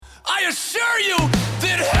I assure you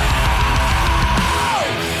that hell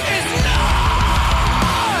is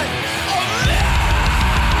not a myth.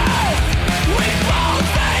 We both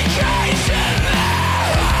vacation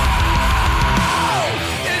there. Hell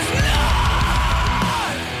is not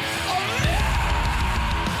a myth.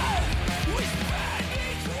 We spend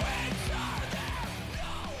each winter there.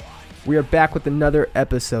 No one. We are back with another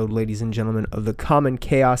episode, ladies and gentlemen, of the Common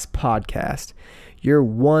Chaos Podcast, your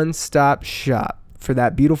one-stop shop for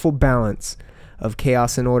that beautiful balance of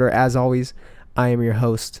chaos and order. As always, I am your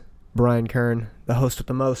host, Brian Kern, the host with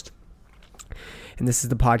the most. And this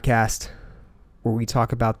is the podcast where we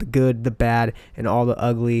talk about the good, the bad, and all the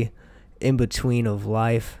ugly in between of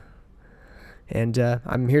life. And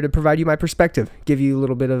I'm here to provide you my perspective, give you a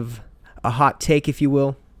little bit of a hot take, if you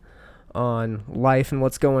will, on life and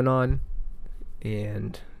what's going on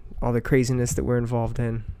and all the craziness that we're involved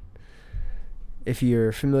in. If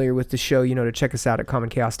you're familiar with the show, you know to check us out at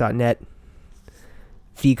commonchaos.net,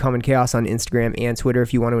 The Common Chaos on Instagram and Twitter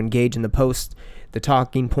if you want to engage in the post, the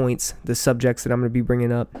talking points, the subjects that I'm going to be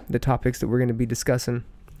bringing up, the topics that we're going to be discussing.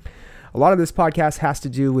 A lot of this podcast has to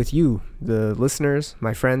do with you, the listeners,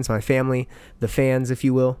 my friends, my family, the fans, if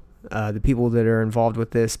you will. The people that are involved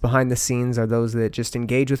with this behind the scenes are those that just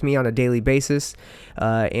engage with me on a daily basis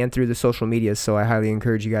and through the social media. So I highly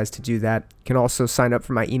encourage you guys to do that. You can also sign up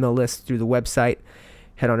for my email list through the website.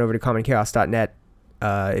 Head on over to commonchaos.net.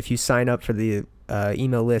 If you sign up for the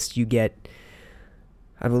email list, you get,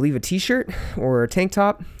 I believe, a t-shirt or a tank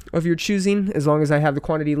top of your choosing. As long as I have the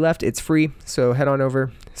quantity left, it's free. So head on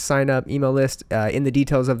over, sign up, email list. In the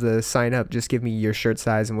details of the sign up, just give me your shirt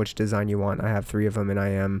size and which design you want. I have 3 of them, and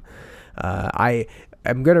I'm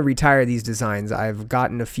going to retire these designs. I've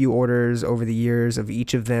gotten a few orders over the years of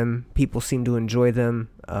each of them. People seem to enjoy them.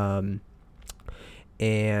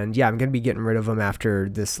 And yeah, I'm going to be getting rid of them after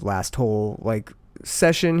this last whole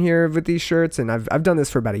session here with these shirts. And I've done this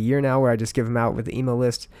for about a year now where I just give them out with the email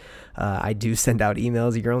list. I do send out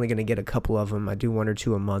emails. You're only going to get a couple of them. I do 1 or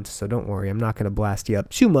 2 a month, so don't worry. I'm not going to blast you up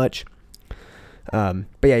too much. But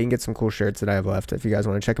yeah, you can get some cool shirts that I have left if you guys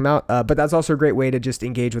want to check them out. But that's also a great way to just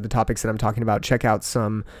engage with the topics that I'm talking about. Check out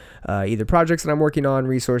some either projects that I'm working on,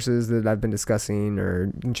 resources that I've been discussing, or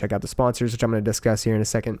you can check out the sponsors, which I'm going to discuss here in a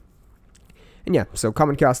second. And yeah, so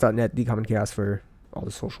commonchaos.net, The Common Chaos for all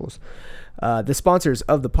the socials. The sponsors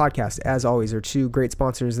of the podcast, as always, are 2 great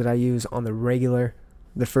sponsors that I use on the regular.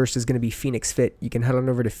 The first is going to be Phoenix Fit. You can head on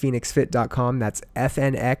over to phoenixfit.com. That's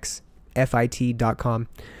FNXFIT.com.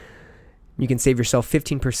 You can save yourself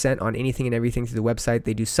 15% on anything and everything through the website.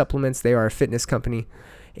 They do supplements. They are a fitness company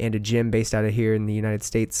and a gym based out of here in the United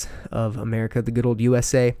States of America, the good old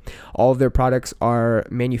USA. All of their products are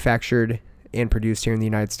manufactured and produced here in the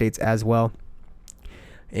United States as well.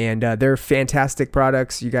 And they're fantastic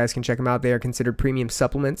products. You guys can check them out. They are considered premium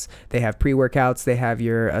supplements. They have pre-workouts. They have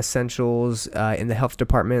your essentials in the health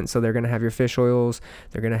department. So they're going to have your fish oils.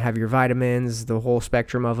 They're going to have your vitamins, the whole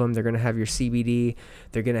spectrum of them. They're going to have your CBD.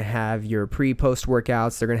 They're going to have your pre-post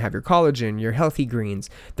workouts. They're going to have your collagen, your healthy greens.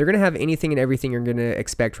 They're going to have anything and everything you're going to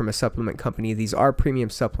expect from a supplement company. These are premium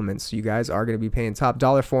supplements. So you guys are going to be paying top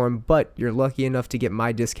dollar for them, but you're lucky enough to get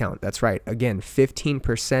my discount. That's right. Again,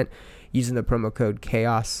 15%. Using the promo code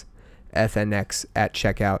CHAOSFNX at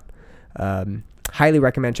checkout. Highly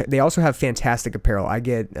recommend. They also have fantastic apparel. I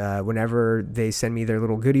get, whenever they send me their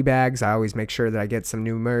little goodie bags, I always make sure that I get some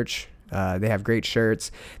new merch. They have great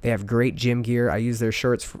shirts. They have great gym gear. I use their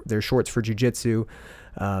shorts for jiu-jitsu.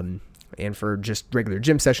 And for just regular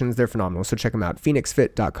gym sessions, they're phenomenal. So check them out.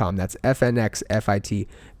 phoenixfit.com. That's FNXFIT.com.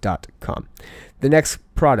 The next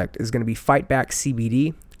product is going to be Fight Back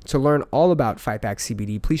CBD. To learn all about Fight Back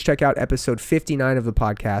CBD, please check out episode 59 of the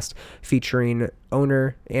podcast featuring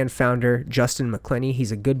owner and founder Justin McClenny.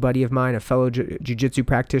 He's a good buddy of mine, a fellow jiu-jitsu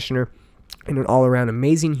practitioner, and an all-around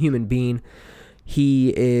amazing human being.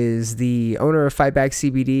 He is the owner of Fight Back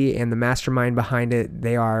CBD and the mastermind behind it.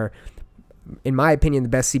 They are, in my opinion, the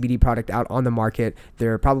best CBD product out on the market.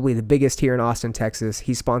 They're probably the biggest here in Austin, Texas.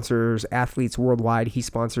 He sponsors athletes worldwide. He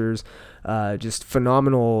sponsors just a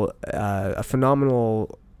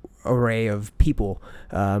phenomenal array of people,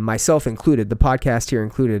 myself included. The podcast here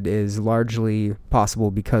included is largely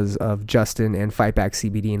possible because of Justin and Fight Back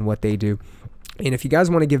CBD and what they do. And if you guys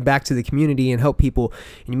want to give back to the community and help people,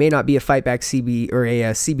 and you may not be a Fight Back CBD or a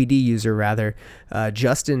CBD user rather,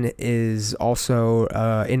 Justin is also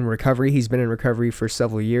in recovery. He's been in recovery for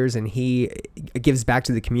several years, and he gives back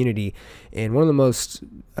to the community in one of the most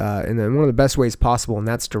in one of the best ways possible, and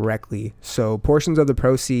that's directly. So portions of the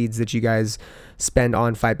proceeds that you guys spend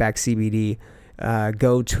on Fight Back CBD,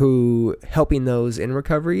 go to helping those in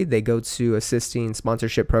recovery. They go to assisting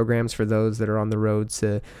sponsorship programs for those that are on the road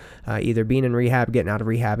to either being in rehab, getting out of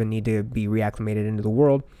rehab, and need to be reacclimated into the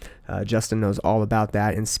world. Justin knows all about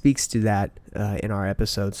that and speaks to that in our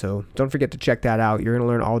episode. So don't forget to check that out. You're going to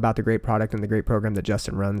learn all about the great product and the great program that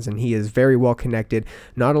Justin runs. And he is very well connected,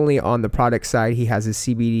 not only on the product side, he has his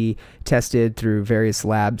CBD tested through various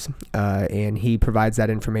labs, and he provides that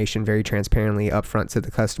information very transparently upfront to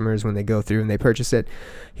the customers when they go through and they purchase it.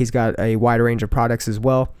 He's got a wide range of products as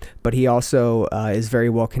well, but he also is very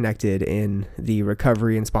well connected in the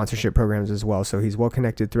recovery and sponsorship programs as well. So he's well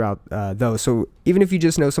connected throughout those. So even if you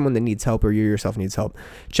just know someone that needs help or you yourself needs help,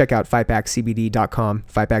 check out fightbackcbd.com,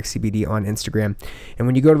 fightbackcbd on Instagram. And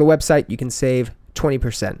when you go to the website, you can save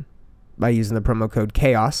 20% by using the promo code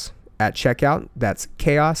CHAOS at checkout. That's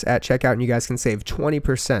CHAOS at checkout, and you guys can save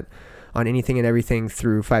 20% on anything and everything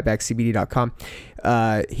through fightbackcbd.com.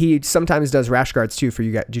 He sometimes does rash guards too for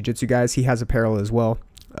you jiu-jitsu guys. He has apparel as well,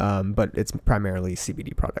 but it's primarily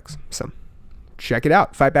CBD products. So check it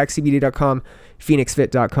out. Fightbackcbd.com,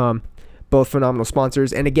 phoenixfit.com, both phenomenal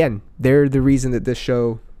sponsors. And again, they're the reason that this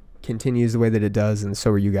show continues the way that it does, and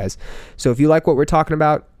so are you guys. So if you like what we're talking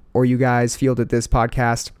about, or you guys feel that this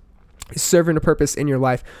podcast is serving a purpose in your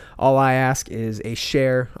life, all I ask is a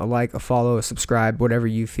share, a like, a follow, a subscribe, whatever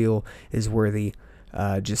you feel is worthy.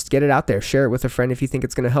 Just get it out there. Share it with a friend if you think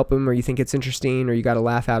it's going to help them, or you think it's interesting, or you got a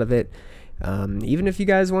laugh out of it. Even if you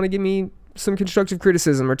guys want to give me some constructive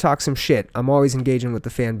criticism or talk some shit, I'm always engaging with the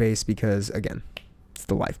fan base because, again, it's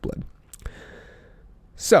the lifeblood.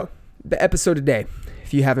 So, the episode today,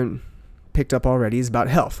 if you haven't picked up already, is about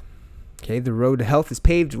health. Okay, the road to health is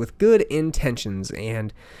paved with good intentions,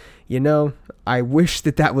 and you know, I wish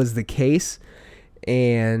that was the case,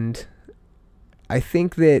 and I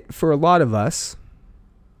think that for a lot of us,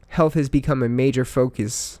 health has become a major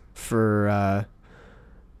focus for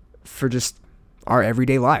just our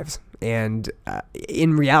everyday lives, and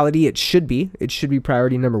in reality, it should be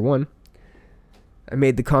priority number one. I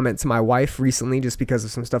made the comment to my wife recently, just because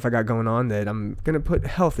of some stuff I got going on, that I'm going to put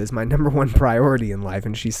health as my number one priority in life.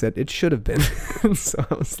 And she said it should have been. So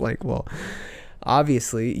I was like, well,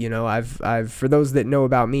 obviously, you know, I've, for those that know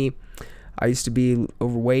about me, I used to be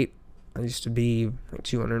overweight. I used to be like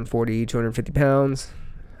 240, 250 pounds.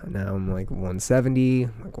 Now I'm like 170,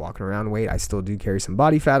 like walking around weight. I still do carry some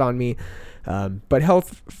body fat on me. But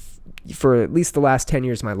health for at least the last 10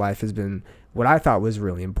 years of my life has been what I thought was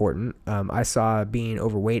really important. I saw being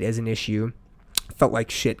overweight as an issue. Felt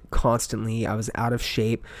like shit constantly. I was out of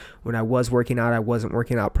shape. When I was working out, I wasn't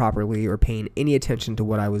working out properly or paying any attention to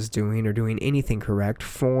what I was doing or doing anything correct.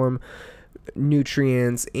 Form,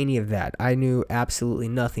 nutrients, any of that. I knew absolutely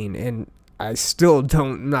nothing. And I still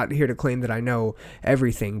don't, not here to claim that I know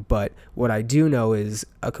everything, but what I do know is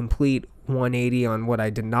a complete 180 on what I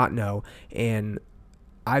did not know. And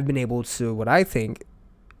I've been able to, what I think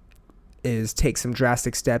is, take some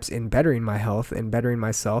drastic steps in bettering my health and bettering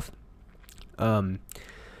myself.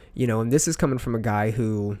 You know, and this is coming from a guy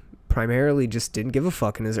who primarily just didn't give a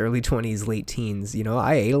fuck in his early 20s, late teens. You know,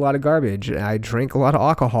 I ate a lot of garbage. I drank a lot of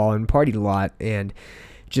alcohol and partied a lot, and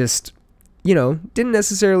just, you know, didn't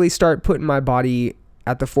necessarily start putting my body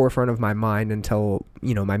at the forefront of my mind until,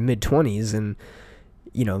 you know, my mid 20s. And,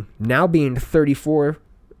 you know, now being 34,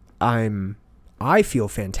 I feel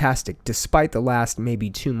fantastic despite the last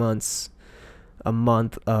maybe 2 months, a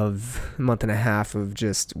month and a half of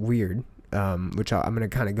just weird, which I'm going to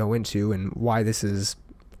kind of go into and why this is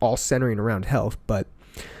all centering around health. But,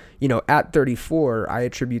 you know, at 34, I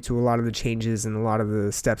attribute to a lot of the changes and a lot of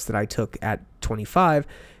the steps that I took at 25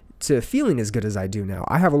 to feeling as good as I do now.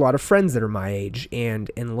 I have a lot of friends that are my age, and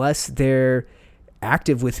unless they're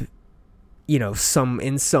active with, you know,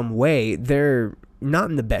 in some way, they're not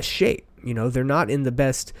in the best shape. You know, they're not in the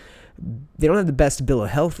best, they don't have the best bill of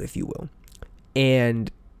health, if you will.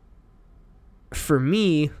 And for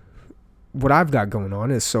me, what I've got going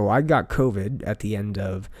on is, so I got COVID at the end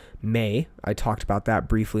of May. I talked about that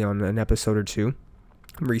briefly on an episode or two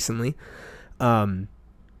recently. And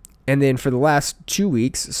then for the last 2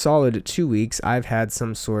 weeks, solid 2 weeks, I've had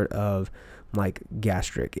some sort of like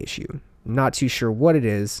gastric issue. Not too sure what it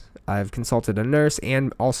is. I've consulted a nurse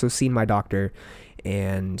and also seen my doctor,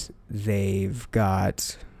 and they've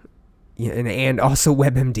got, and also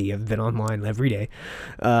WebMD. I've been online every day.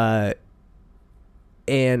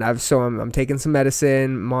 And I'm taking some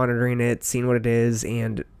medicine, monitoring it, seeing what it is,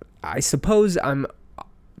 and I suppose I'm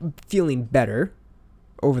feeling better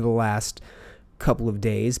over the last couple of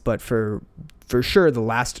days, but for sure the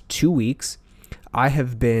last 2 weeks, I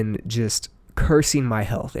have been just cursing my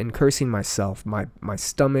health and cursing myself. My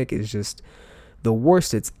stomach is just the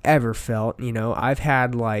worst it's ever felt. You know, I've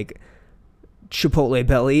had like Chipotle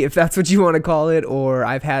belly, if that's what you want to call it, or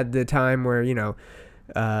I've had the time where, you know,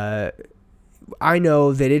 I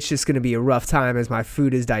know that it's just going to be a rough time as my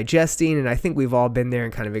food is digesting, and I think we've all been there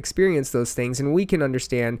and kind of experienced those things, and we can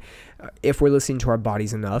understand if we're listening to our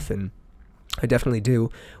bodies enough, and I definitely do,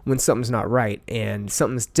 when something's not right, and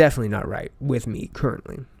something's definitely not right with me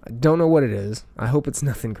currently. I don't know what it is. I hope it's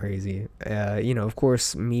nothing crazy. You know, of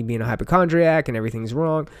course, me being a hypochondriac and everything's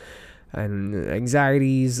wrong, and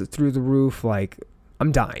anxieties through the roof, like,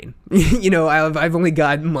 I'm dying. You know, I've only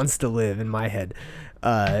got months to live in my head.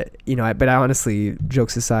 You know, but I honestly,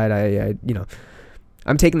 jokes aside, I you know,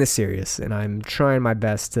 I'm taking this serious, and I'm trying my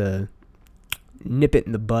best to nip it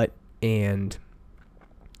in the butt and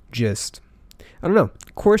just, I don't know,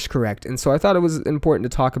 course correct. And so I thought it was important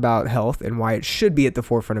to talk about health and why it should be at the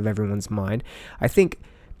forefront of everyone's mind. I think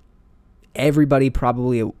everybody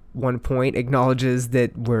probably at one point acknowledges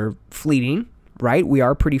that we're fleeting, right? We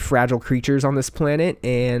are pretty fragile creatures on this planet,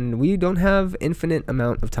 and we don't have infinite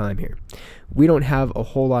amount of time here. We don't have a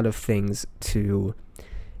whole lot of things to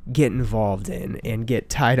get involved in and get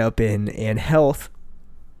tied up in, and health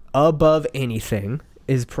above anything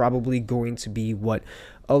is probably going to be what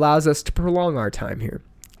allows us to prolong our time here.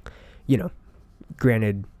 You know,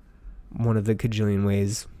 granted, one of the cajillion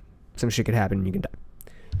ways some shit could happen and you can die.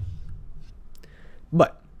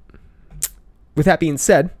 But with that being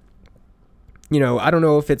said, you know, I don't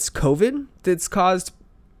know if it's COVID that's caused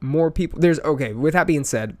more people. With that being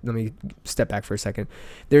said, let me step back for a second.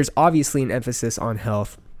 There's obviously an emphasis on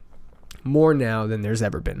health more now than there's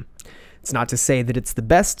ever been. It's not to say that it's the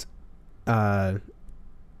best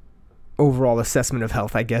overall assessment of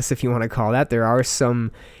health, I guess, if you want to call that. There are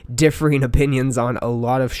some differing opinions on a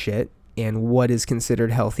lot of shit and what is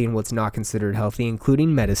considered healthy and what's not considered healthy,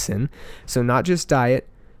 including medicine. So not just diet,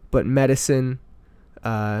 but medicine.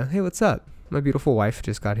 Hey, what's up? My beautiful wife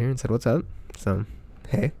just got here and said, what's up? So,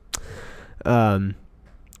 hey.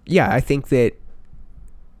 Yeah, I think that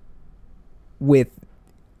with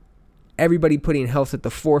everybody putting health at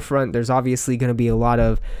the forefront, there's obviously going to be a lot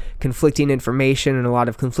of conflicting information and a lot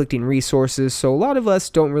of conflicting resources. So a lot of us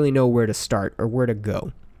don't really know where to start or where to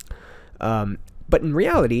go. But in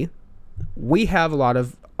reality, we have a lot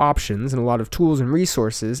of options and a lot of tools and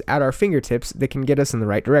resources at our fingertips that can get us in the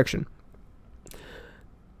right direction.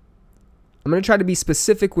 I'm going to try to be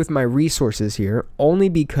specific with my resources here, only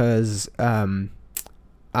because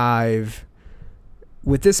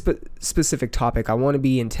with this specific topic, I want to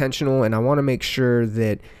be intentional, and I want to make sure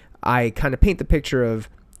that I kind of paint the picture of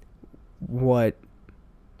what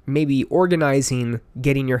maybe organizing,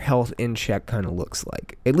 getting your health in check kind of looks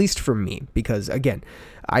like, at least for me, because again,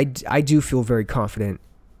 I do feel very confident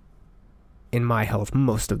in my health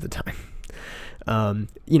most of the time.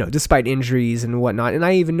 You know, despite injuries and whatnot. And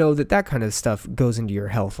I even know that kind of stuff goes into your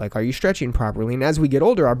health. Like, are you stretching properly? And as we get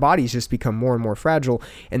older, our bodies just become more and more fragile,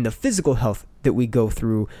 and the physical health that we go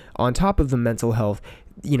through on top of the mental health,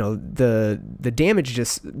 you know, the damage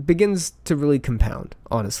just begins to really compound.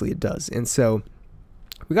 Honestly, it does. And so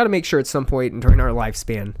we got to make sure at some point during our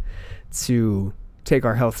lifespan to take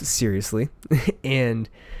our health seriously. And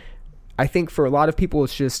I think for a lot of people,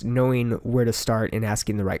 it's just knowing where to start and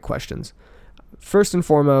asking the right questions. First and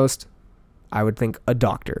foremost, I would think a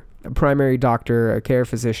doctor, a primary doctor, a care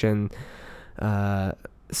physician,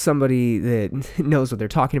 somebody that knows what they're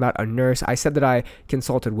talking about, a nurse. I said that I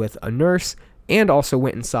consulted with a nurse and also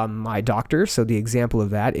went and saw my doctor. So the example of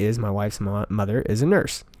that is my wife's mother is a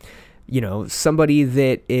nurse. You know, somebody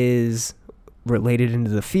that is related into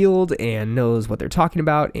the field and knows what they're talking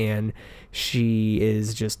about, and she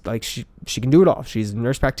is just like, she can do it all. She's a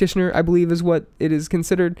nurse practitioner, I believe is what it is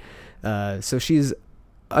considered. So she's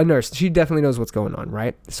a nurse. She definitely knows what's going on,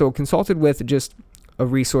 right? So consulted with just a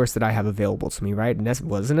resource that I have available to me, right? And that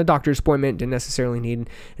wasn't a doctor's appointment, didn't necessarily need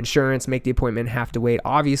insurance, make the appointment, have to wait.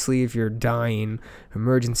 Obviously, if you're dying,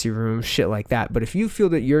 emergency room, shit like that. But if you feel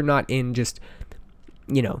that you're not in just,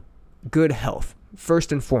 you know, good health,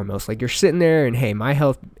 first and foremost, like you're sitting there and, hey, my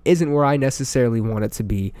health isn't where I necessarily want it to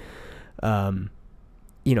be,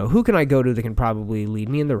 you know, who can I go to that can probably lead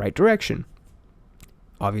me in the right direction?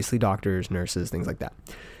 Obviously, doctors, nurses, things like that.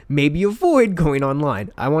 Maybe avoid going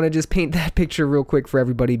online. I want to just paint that picture real quick for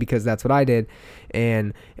everybody because that's what I did.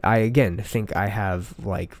 And I, again, think I have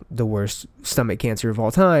like the worst stomach cancer of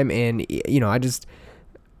all time. And, you know,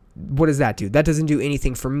 what does that do? That doesn't do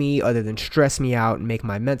anything for me other than stress me out and make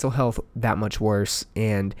my mental health that much worse.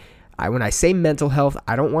 And when I say mental health,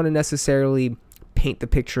 I don't want to necessarily paint the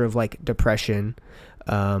picture of like depression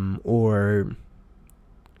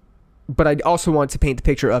but I also want to paint the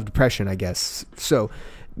picture of depression, I guess. So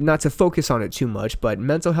not to focus on it too much, but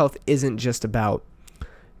mental health isn't just about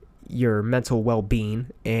your mental well-being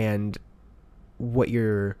and what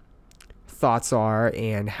your thoughts are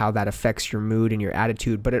and how that affects your mood and your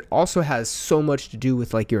attitude, but it also has so much to do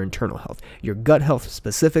with like your internal health, your gut health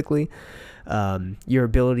specifically, your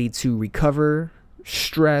ability to recover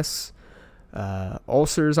stress.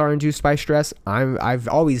 Ulcers are induced by stress. I've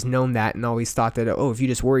always known that and always thought that, if you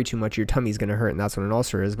just worry too much, your tummy's going to hurt and that's what an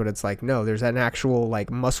ulcer is. But it's like, no, there's an actual like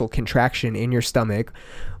muscle contraction in your stomach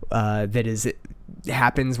that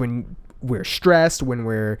happens when we're stressed, when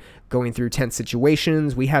we're going through tense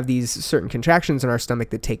situations. We have these certain contractions in our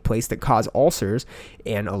stomach that take place that cause ulcers,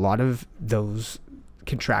 and a lot of those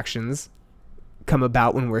contractions come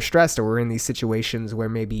about when we're stressed or we're in these situations where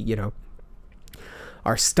maybe,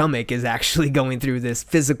 our stomach is actually going through this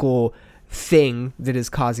physical thing that is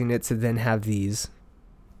causing it to then have these,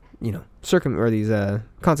 these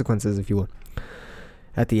consequences, if you will,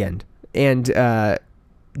 at the end. And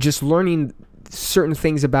just learning certain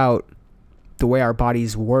things about the way our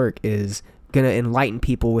bodies work is going to enlighten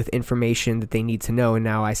people with information that they need to know. And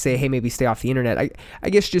now I say, hey, maybe stay off the internet. I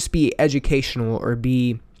guess just be educational or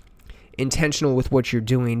be intentional with what you're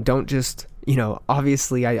doing. Don't just,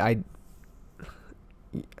 obviously a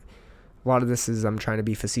lot of this is I'm trying to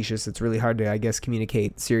be facetious. It's really hard to, I guess,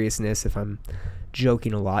 communicate seriousness if I'm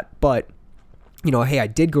joking a lot. But, hey, I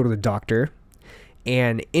did go to the doctor,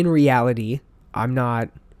 and in reality, I'm not,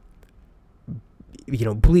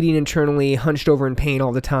 bleeding internally, hunched over in pain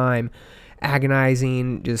all the time,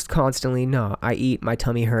 agonizing, just constantly. No, I eat, my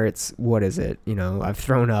tummy hurts. What is it? I've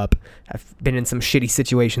thrown up. I've been in some shitty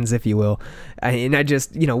situations, if you will. And I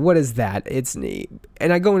just, what is that?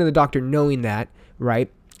 And I go into the doctor knowing that, right?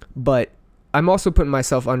 But I'm also putting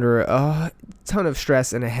myself under a ton of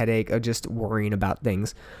stress and a headache of just worrying about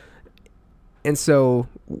things. And so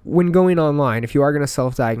when going online, if you are going to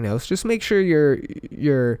self-diagnose, just make sure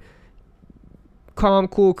you're calm,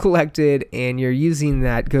 cool, collected, and you're using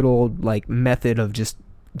that good old like method of just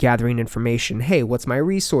gathering information. Hey, what's my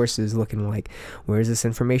resources looking like? Where is this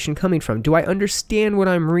information coming from? Do I understand what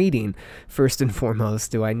I'm reading? First and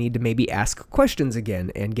foremost, do I need to maybe ask questions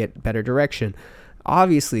again and get better direction?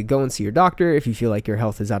 Obviously, go and see your doctor if you feel like your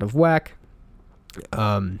health is out of whack.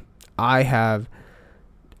 I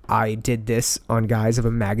did this on Guise of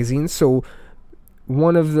a magazine. So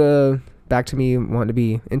back to me wanting to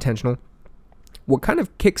be intentional, what kind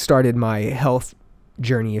of kickstarted my health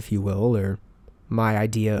journey, if you will, or my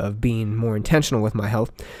idea of being more intentional with my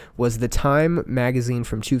health, was the Time magazine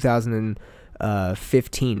from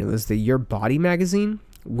 2015. It was the Your Body magazine,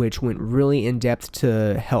 which went really in depth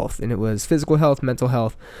to health, and it was physical health, mental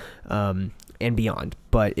health, and beyond.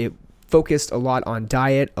 But it focused a lot on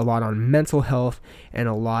diet, a lot on mental health, and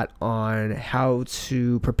a lot on how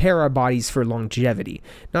to prepare our bodies for longevity.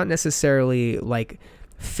 Not necessarily like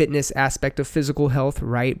fitness aspect of physical health,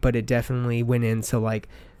 right? But it definitely went into like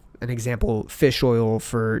an example, fish oil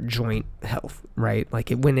for joint health, right?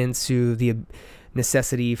 Like it went into the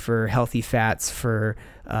necessity for healthy fats for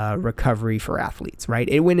recovery for athletes, right?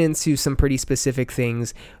 It went into some pretty specific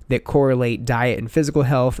things that correlate diet and physical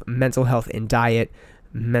health, mental health and diet,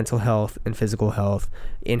 mental health and physical health,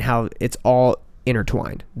 and how it's all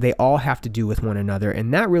intertwined. They all have to do with one another,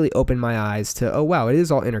 and that really opened my eyes to, oh wow, it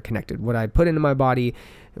is all interconnected. What I put into my body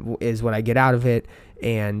is what I get out of it,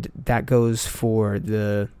 and that goes for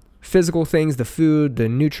the physical things, the food, the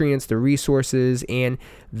nutrients, the resources, and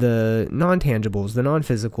the non-tangibles, the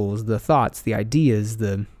non-physicals, the thoughts, the ideas,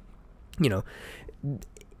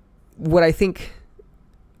 what I think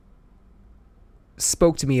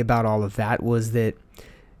spoke to me about all of that was that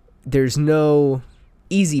there's no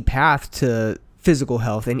easy path to physical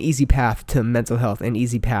health, an easy path to mental health, an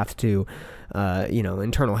easy path to,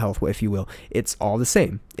 internal health, if you will. It's all the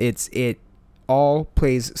same. It all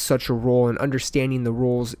plays such a role, and understanding the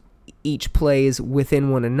roles each plays within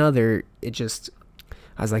one another. I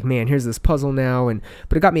was like, man, here's this puzzle now.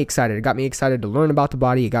 But it got me excited. It got me excited to learn about the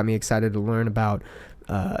body. It got me excited to learn about,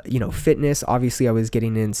 fitness. Obviously, I was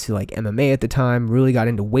getting into like MMA at the time, really got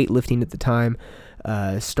into weightlifting at the time.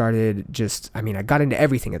 I got into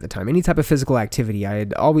everything at the time, any type of physical activity. I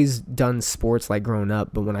had always done sports like growing up,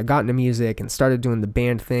 but when I got into music and started doing the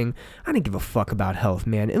band thing, I didn't give a fuck about health,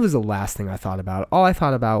 man. It was the last thing I thought about. All I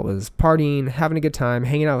thought about was partying, having a good time,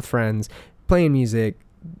 hanging out with friends, playing music.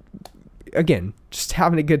 Again, just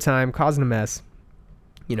having a good time, causing a mess.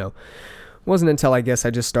 Wasn't until I guess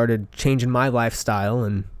I just started changing my lifestyle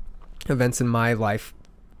and events in my life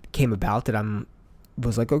came about that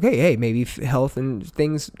was like, okay, hey, maybe health and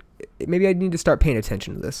things, maybe I need to start paying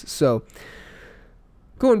attention to this. So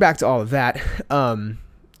going back to all of that,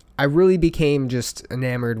 I I really became just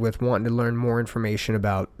enamored with wanting to learn more information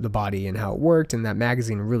about the body and how it worked, and that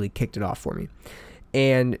magazine really kicked it off for me.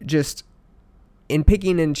 And just in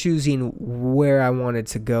picking and choosing where I wanted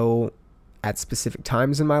to go at specific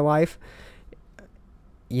times in my life,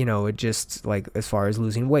 it just, like, as far as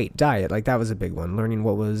losing weight, diet, like, that was a big one. Learning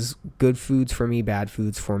what was good foods for me, bad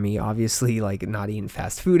foods for me. Obviously, like, not eating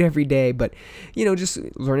fast food every day, but, just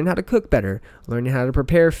learning how to cook better, learning how to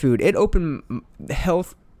prepare food. It opened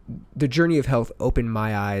the journey of health opened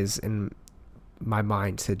my eyes and my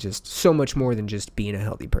mind to just so much more than just being a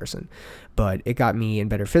healthy person. But it got me in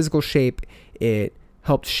better physical shape. It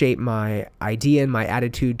helped shape my idea and my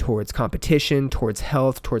attitude towards competition, towards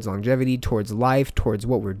health, towards longevity, towards life, towards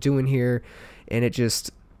what we're doing here. And it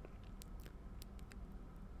just,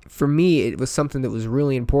 for me, it was something that was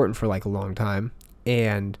really important for like a long time.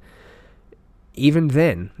 And even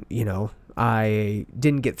then, I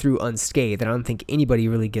didn't get through unscathed. I don't think anybody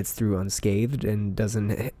really gets through unscathed and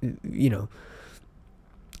doesn't,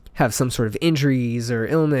 have some sort of injuries or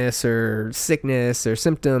illness or sickness or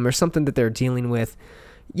symptom or something that they're dealing with,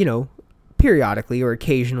 periodically or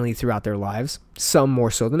occasionally throughout their lives. Some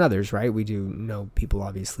more so than others, right? We do know people,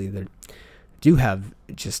 obviously, that do have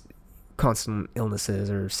just constant illnesses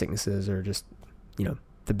or sicknesses or just,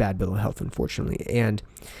 the bad bill of health, unfortunately. And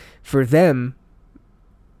for them,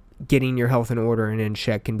 getting your health in order and in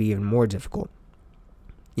check can be even more difficult,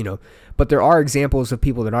 But there are examples of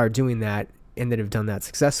people that are doing that and that have done that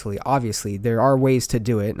successfully. Obviously, there are ways to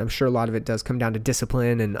do it, and I'm sure a lot of it does come down to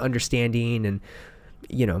discipline and understanding and,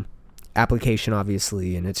 application,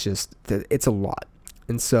 obviously, and it's a lot.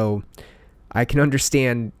 And so I can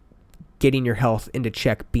understand getting your health into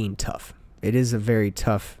check being tough. It is a very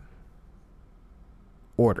tough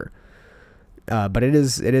order, but it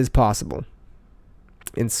is possible.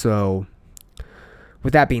 And so,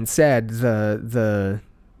 with that being said, the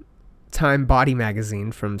Time Body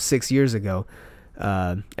magazine from 6 years ago,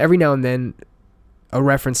 every now and then a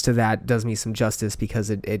reference to that does me some justice, because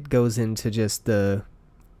it goes into just the,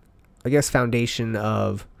 I guess, foundation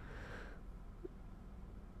of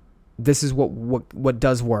this is what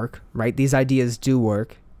does work, right? These ideas do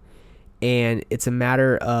work, and it's a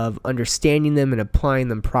matter of understanding them and applying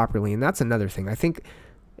them properly. And that's another thing. I think,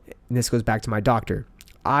 and this goes back to my doctor,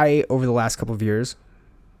 over the last couple of years,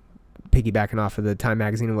 piggybacking off of the Time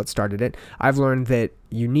magazine and what started it, I've learned that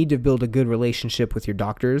you need to build a good relationship with your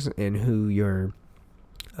doctors and who you're,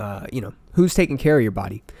 who's taking care of your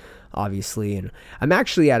body, obviously. And I'm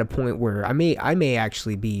actually at a point where I may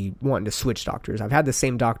actually be wanting to switch doctors. I've had the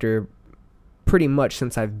same doctor pretty much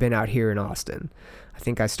since I've been out here in Austin. I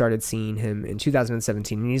think I started seeing him in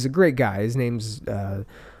 2017, and he's a great guy. His name's, I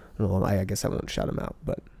guess I won't shout him out,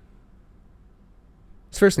 but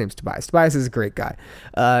his first name's Tobias. Tobias is a great guy.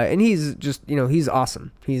 And he's just, he's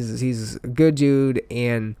awesome. He's a good dude.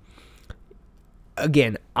 And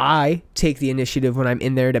again, I take the initiative when I'm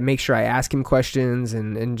in there to make sure I ask him questions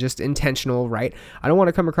and just intentional, right? I don't want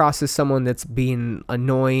to come across as someone that's being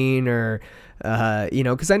annoying or,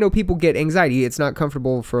 because I know people get anxiety. It's not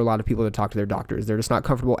comfortable for a lot of people to talk to their doctors. They're just not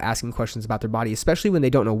comfortable asking questions about their body, especially when they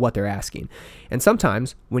don't know what they're asking. And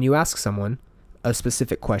sometimes when you ask someone a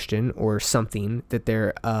specific question or something that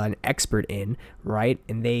they're an expert in, right,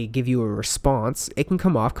 and they give you a response, it can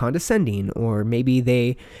come off condescending, or maybe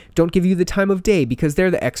they don't give you the time of day because they're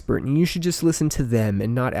the expert and you should just listen to them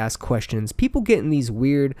and not ask questions. People get in these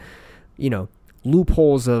weird,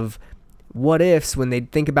 loopholes of what ifs when they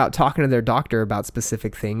think about talking to their doctor about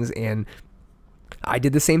specific things. And I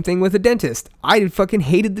did the same thing with a dentist. I fucking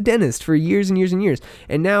hated the dentist for years and years and years.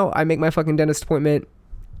 And now I make my fucking dentist appointment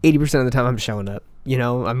 80% of the time I'm showing up.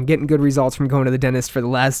 I'm getting good results from going to the dentist for the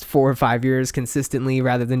last 4 or 5 years consistently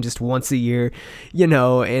rather than just once a year,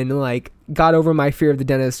 and like got over my fear of the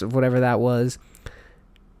dentist, of whatever that was.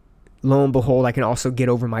 Lo and behold, I can also get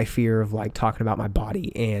over my fear of like talking about my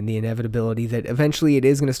body and the inevitability that eventually it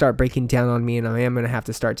is going to start breaking down on me, and I am going to have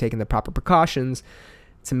to start taking the proper precautions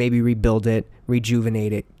to maybe rebuild it,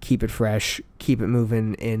 rejuvenate it, keep it fresh, keep it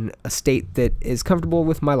moving in a state that is comfortable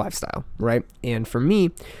with my lifestyle, right? And for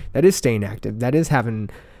me, that is staying active. That is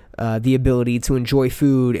having the ability to enjoy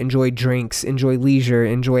food, enjoy drinks, enjoy leisure,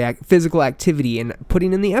 enjoy physical activity, and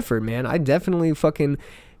putting in the effort, man. I definitely fucking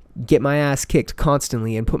get my ass kicked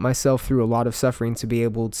constantly and put myself through a lot of suffering to be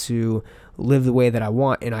able to live the way that I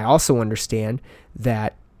want. And I also understand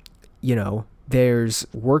that, there's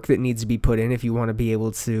work that needs to be put in if you want to be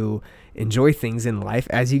able to enjoy things in life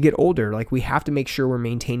as you get older. Like, we have to make sure we're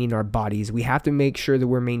maintaining our bodies. We have to make sure that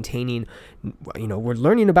we're maintaining, we're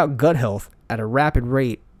learning about gut health at a rapid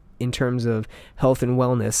rate in terms of health and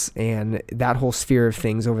wellness and that whole sphere of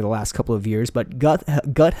things over the last couple of years, but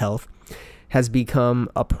gut health has become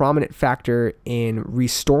a prominent factor in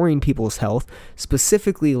restoring people's health,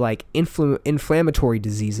 specifically like inflammatory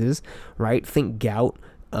diseases, right? Think gout,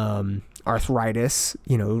 arthritis,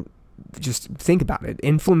 just think about it.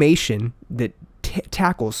 Inflammation that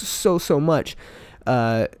tackles so much.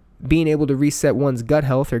 Being able to reset one's gut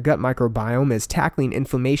health or gut microbiome is tackling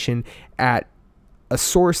inflammation at a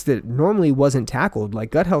source that normally wasn't tackled.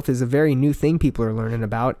 Like gut health is a very new thing people are learning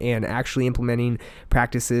about and actually implementing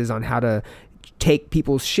practices on how to take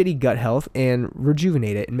people's shitty gut health and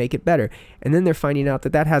rejuvenate it and make it better. And then they're finding out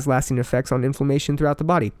that has lasting effects on inflammation throughout the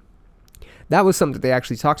body. That was something that they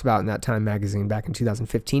actually talked about in that Time magazine back in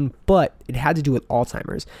 2015, but it had to do with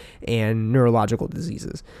Alzheimer's and neurological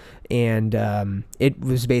diseases. And it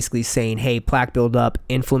was basically saying, hey, plaque buildup,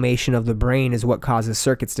 inflammation of the brain is what causes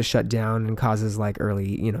circuits to shut down and causes like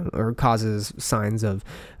early, or causes signs of,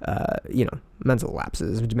 mental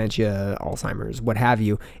lapses, dementia, Alzheimer's, what have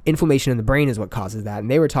you. Inflammation in the brain is what causes that.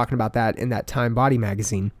 And they were talking about that in that Time Body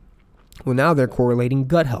magazine. Well, now they're correlating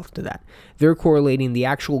gut health to that. They're correlating the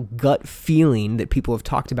actual gut feeling that people have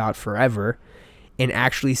talked about forever and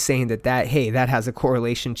actually saying that has a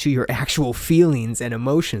correlation to your actual feelings and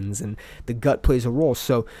emotions, and the gut plays a role.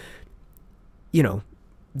 So,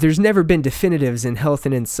 there's never been definitives in health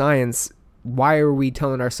and in science. Why are we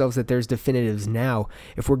telling ourselves that there's definitives now?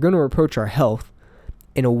 If we're going to approach our health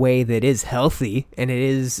in a way that is healthy and it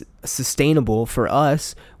is sustainable for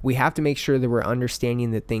us, we have to make sure that we're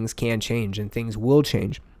understanding that things can change and things will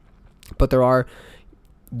change. But there are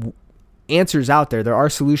answers out there. There are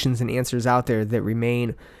solutions and answers out there that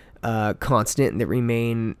remain constant and that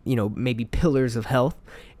remain, maybe pillars of health.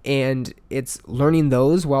 And it's learning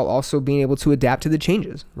those while also being able to adapt to the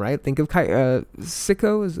changes, right? Think of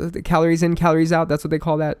SICO, is the calories in, calories out. That's what they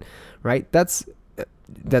call that, right? That's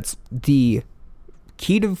the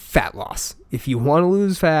key to fat loss. If you want to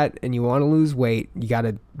lose fat and you want to lose weight, you got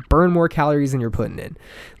to burn more calories than you're putting in.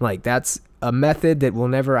 Like, that's a method that will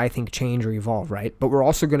never, I think, change or evolve, right? But we're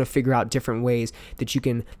also going to figure out different ways that you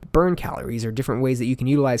can burn calories or different ways that you can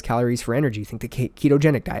utilize calories for energy. Think the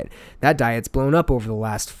ketogenic diet. That diet's blown up over the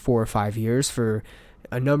last 4 or 5 years for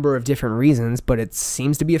a number of different reasons, but it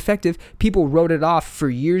seems to be effective. People wrote it off for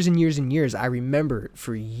years and years and years. I remember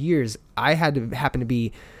for years, I had to happen to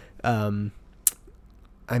be,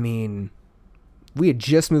 we had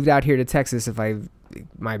just moved out here to Texas, if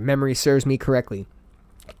my memory serves me correctly.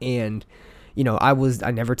 And,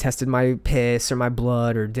 I never tested my piss or my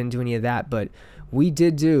blood or didn't do any of that, but we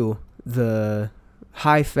did do the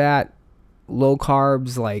high fat, low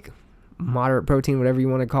carbs, like moderate protein, whatever you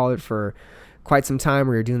want to call it, for quite some time.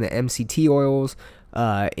 We were doing the MCT oils.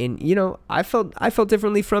 And, I felt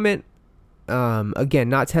differently from it. Again,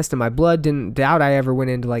 not testing my blood, didn't doubt I ever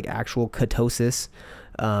went into like actual ketosis.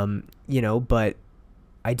 But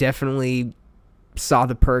I definitely saw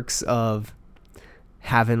the perks of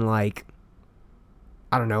having I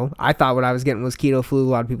thought what I was getting was keto flu. A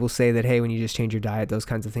lot of people say that, hey, when you just change your diet, those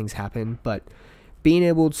kinds of things happen. But being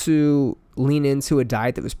able to lean into a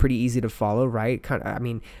diet that was pretty easy to follow, right? I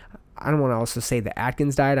don't want to also say the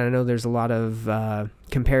Atkins diet. I know there's a lot of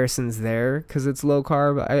comparisons there because it's low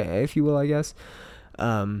carb, if you will, I guess.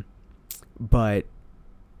 But,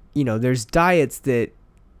 there's diets that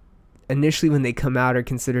initially when they come out are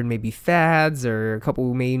considered maybe fads, or a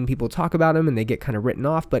couple main people talk about them and they get kind of written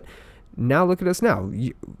off. But now look at us now.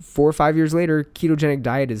 4 or 5 years later, ketogenic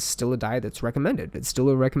diet is still a diet that's recommended. It's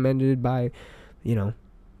still recommended by, a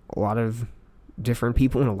lot of different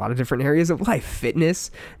people in a lot of different areas of life,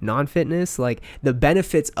 fitness, non-fitness. Like, the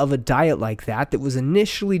benefits of a diet like that was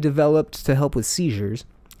initially developed to help with seizures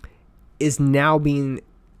is now being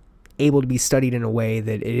able to be studied in a way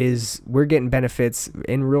that we're getting benefits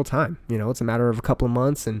in real time. It's a matter of a couple of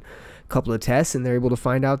months and a couple of tests, and they're able to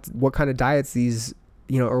find out what kind of diets these,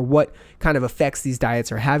 or what kind of effects these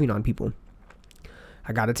diets are having on people.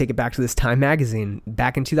 I got to take it back to this Time magazine.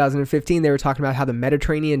 Back in 2015, they were talking about how the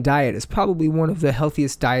Mediterranean diet is probably one of the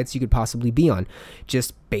healthiest diets you could possibly be on,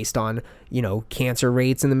 just based on, cancer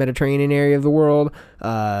rates in the Mediterranean area of the world,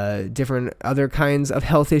 different other kinds of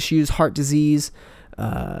health issues, heart disease,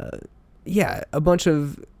 a bunch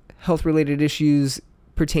of health-related issues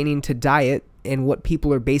pertaining to diet and what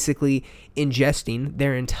people are basically ingesting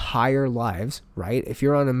their entire lives, right? If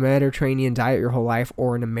you're on a Mediterranean diet your whole life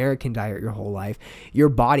or an American diet your whole life, your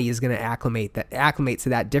body is going to acclimate to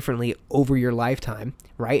that differently over your lifetime,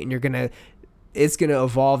 right? And it's going to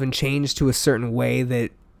evolve and change to a certain way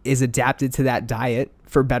that is adapted to that diet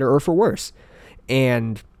for better or for worse.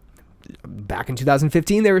 And back in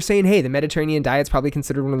 2015, they were saying, hey, the Mediterranean diet's probably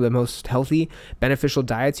considered one of the most healthy, beneficial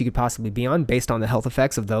diets you could possibly be on based on the health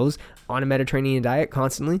effects of those on a Mediterranean diet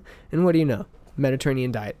constantly. And what do you know?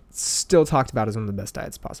 Mediterranean diet still talked about as one of the best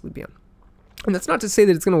diets to possibly be on. And that's not to say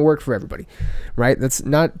that it's going to work for everybody, right? That's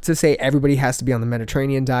not to say everybody has to be on the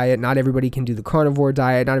Mediterranean diet. Not everybody can do the carnivore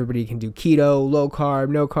diet. Not everybody can do keto, low carb,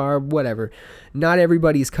 no carb, whatever. Not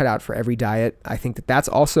everybody's cut out for every diet. I think that that's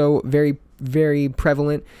also very, very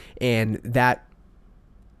prevalent, and that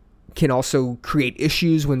can also create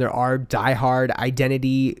issues when there are diehard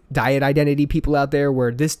diet identity people out there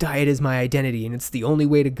where this diet is my identity and it's the only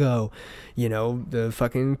way to go. You know, the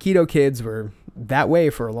fucking keto kids were that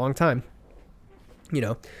way for a long time. You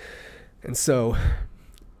know, and so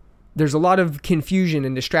there's a lot of confusion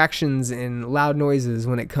and distractions and loud noises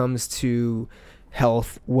when it comes to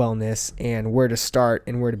health, wellness, and where to start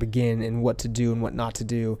and where to begin and what to do and what not to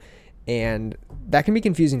do. And that can be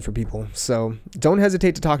confusing for people. So don't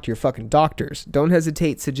hesitate to talk to your fucking doctors. Don't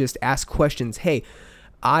hesitate to just ask questions. Hey,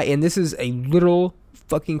 and this is a literal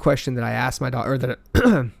fucking question that I asked my doctor, or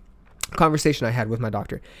that conversation I had with my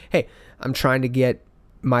doctor. Hey, I'm trying to get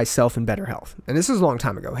myself in better health. And this is a long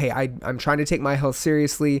time ago. Hey, I'm trying to take my health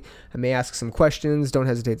seriously. I may ask some questions. Don't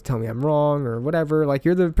hesitate to tell me I'm wrong or whatever. Like,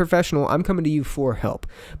 you're the professional. I'm coming to you for help.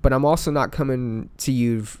 But I'm also not coming to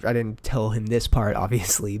you. I didn't tell him this part,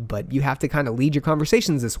 obviously, but you have to kind of lead your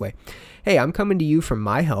conversations this way. Hey, I'm coming to you for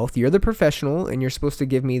my health. You're the professional, and you're supposed to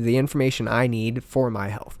give me the information I need for my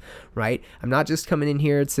health, right? I'm not just coming in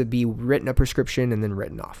here to be written a prescription and then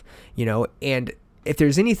written off, you know? And if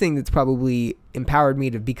there's anything that's probably empowered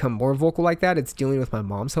me to become more vocal like that, it's dealing with my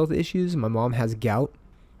mom's health issues. My mom has gout,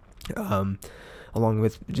 along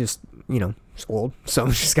with just, you know, she's old,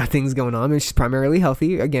 so she's got things going on, and she's primarily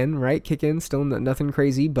healthy, again, right, kicking, still nothing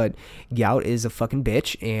crazy, but gout is a fucking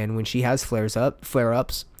bitch, and when she has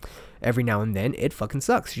flare-ups, every now and then, it fucking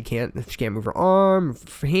sucks. She can't move her arm,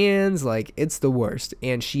 her hands, like, it's the worst.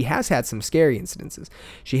 And she has had some scary incidences.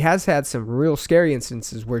 She has had some real scary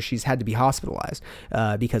instances where she's had to be hospitalized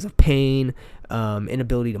because of pain,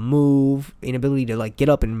 inability to move, inability to, like, get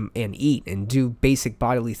up and eat and do basic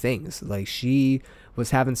bodily things. Like, she was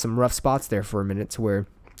having some rough spots there for a minute to where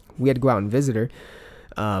we had to go out and visit her.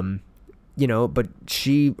 You know, but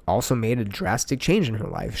she also made a drastic change in her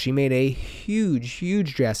life. She made a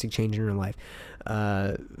huge drastic change in her life.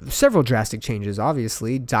 Several drastic changes,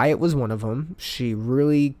 obviously. Diet was one of them. She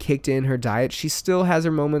really kicked in her diet. She still has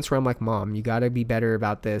her moments where I'm like, Mom, you got to be better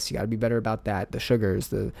about this. You got to be better about that. The sugars,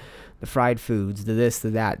 the fried foods, the this,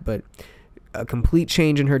 the that. But a complete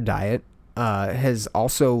change in her diet. Has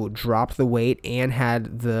also dropped the weight and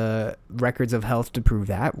had the records of health to prove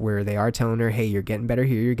that, where they are telling her, hey, you're getting better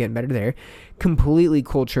here, you're getting better there. Completely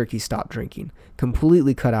cold turkey stopped drinking.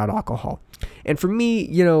 Completely cut out alcohol. And for me,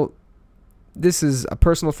 you know, this is a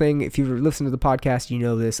personal thing. If you've listened to the podcast, you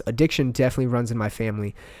know this. Addiction definitely runs in my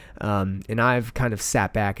family. And I've kind of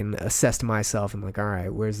sat back and assessed myself. I'm like, all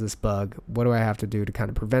right, where's this bug? What do I have to do to kind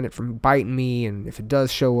of prevent it from biting me? And if it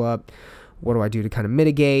does show up, what do I do to kind of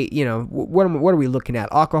mitigate? You know, what are we looking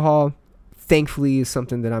at? Alcohol, thankfully, is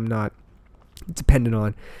something that I'm not dependent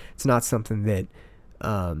on. It's not something that,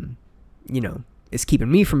 you know, is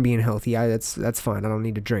keeping me from being healthy. That's fine. I don't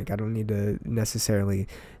need to drink. I don't need to necessarily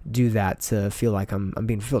do that to feel like I'm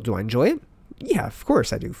being fulfilled. Do I enjoy it? Yeah, of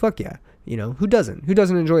course I do. Fuck yeah. You know, who doesn't? Who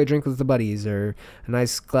doesn't enjoy a drink with the buddies or a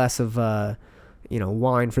nice glass of, you know,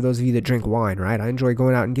 wine, for those of you that drink wine, right? I enjoy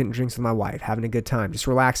going out and getting drinks with my wife, having a good time, just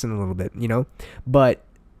relaxing a little bit, you know? But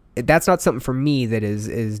that's not something for me that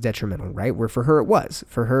is detrimental, right? Where for her it was.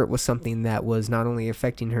 For her it was something that was not only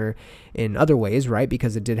affecting her in other ways, right?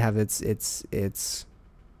 Because it did have its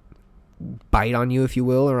bite on you, if you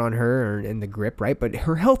will, or on her, or in the grip, right? But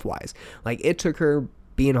her health-wise, like, it took her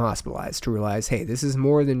being hospitalized to realize, hey, this is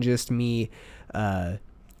more than just me,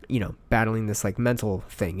 you know, battling this, like, mental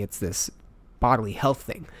thing. It's this bodily health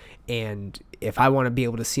thing. And if I want to be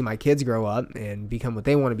able to see my kids grow up and become what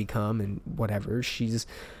they want to become and whatever, she's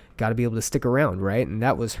got to be able to stick around, right? And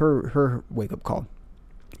that was her wake-up call,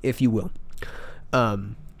 if you will.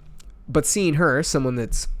 But seeing her, someone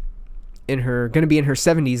that's going to be in her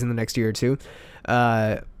 70s in the next year or two,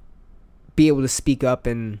 be able to speak up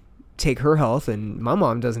and take her health. And my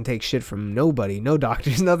mom doesn't take shit from nobody, no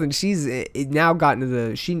doctors, nothing. She's now gotten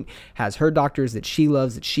to she has her doctors that she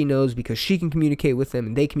loves, that she knows, because she can communicate with them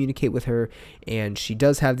and they communicate with her. And she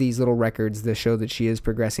does have these little records that show that she is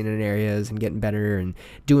progressing in areas and getting better and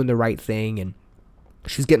doing the right thing. And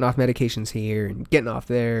she's getting off medications here and getting off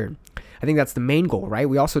there. I think that's the main goal, right?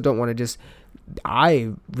 We also don't want to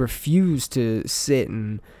I refuse to sit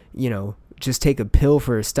and, you know, just take a pill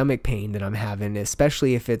for a stomach pain that I'm having,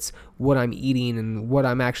 especially if it's what I'm eating and what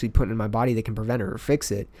I'm actually putting in my body that can prevent it or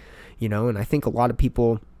fix it, and I think a lot of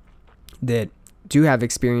people that do have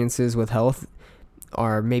experiences with health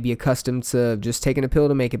are maybe accustomed to just taking a pill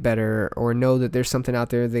to make it better, or know that there's something out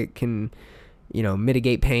there that can,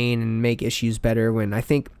 mitigate pain and make issues better, when I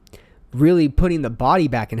think really putting the body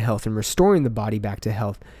back in health and restoring the body back to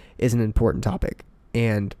health is an important topic.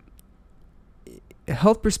 And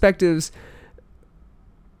health perspectives,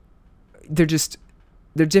 they're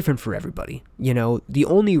different for everybody. The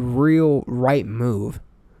only real right move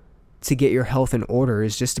to get your health in order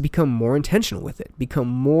is just to become more intentional with it.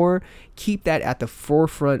 Keep that at the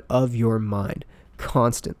forefront of your mind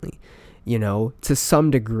constantly, to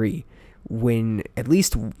some degree. When at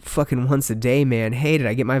least fucking once a day, man, hey, did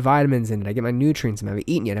I get my vitamins in? Did I get my nutrients in? Have I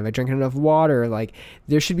eaten yet? Have I drinking enough water? Like,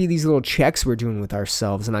 there should be these little checks we're doing with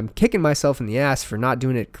ourselves, and I'm kicking myself in the ass for not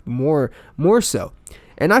doing it more so.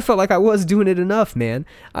 And I felt like I was doing it enough, man.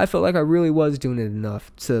 I felt like I really was doing it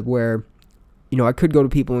enough to where, I could go to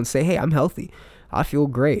people and say, hey, I'm healthy. I feel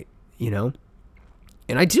great, And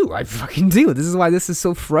I do. I fucking do. This is why this is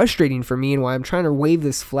so frustrating for me, and why I'm trying to wave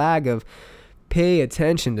this flag of pay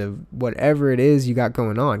attention to whatever it is you got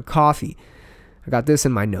going on. Coffee. I got this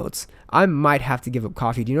in my notes. I might have to give up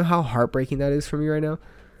coffee. Do you know how heartbreaking that is for me right now?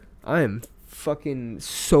 I am fucking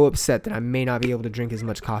so upset that I may not be able to drink as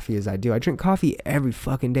much coffee as I do. I drink coffee every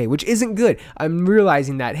fucking day, which isn't good. I'm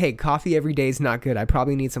realizing that, hey, coffee every day is not good. I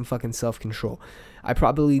probably need some fucking self-control. I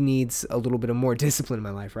probably need a little bit of more discipline in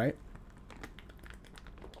my life, right?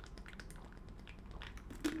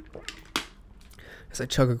 As I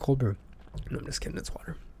chug a cold brew. No, I'm just kidding. It's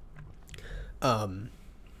water.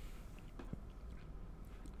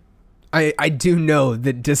 I do know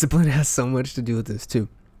that discipline has so much to do with this too,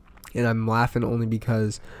 and I'm laughing only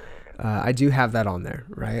because I do have that on there,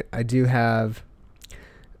 right? I do have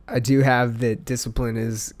that discipline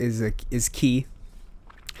is key,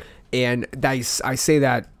 and I say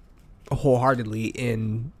that wholeheartedly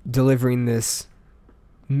in delivering this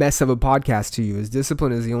mess of a podcast to you. Is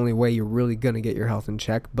discipline is the only way you're really going to get your health in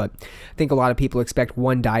check. But I think a lot of people expect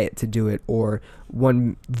one diet to do it, or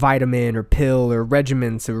one vitamin or pill or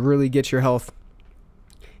regimen to really get your health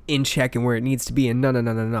in check and where it needs to be. And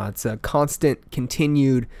no. It's a constant,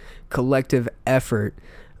 continued, collective effort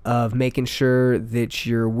of making sure that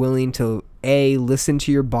you're willing to listen to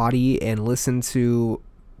your body and listen to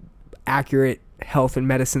accurate health and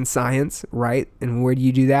medicine science, right? And where do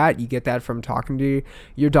you do that? You get that from talking to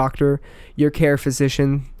your doctor, your care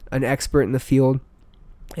physician, an expert in the field.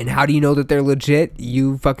 And how do you know that they're legit?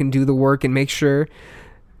 You fucking do the work and make sure.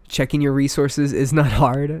 Checking your resources is not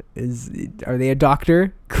hard. Are they a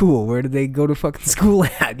doctor? Cool. Where did they go to fucking school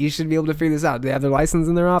at? You should be able to figure this out. Do they have their license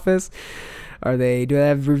in their office? Do they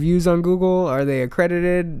have reviews on Google? Are they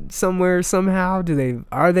accredited somewhere, somehow?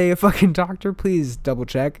 Are they a fucking doctor? Please double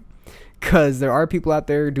check. Because there are people out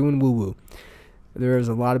there doing woo-woo. There's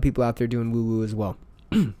a lot of people out there doing woo-woo as well.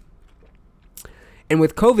 And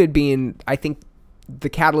with COVID being, I think, the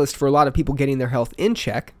catalyst for a lot of people getting their health in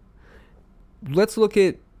check, let's look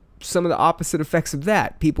at some of the opposite effects of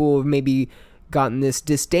that. People have maybe gotten this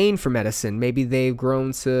disdain for medicine. Maybe they've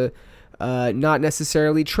grown to not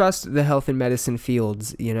necessarily trust the health and medicine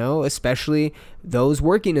fields, especially those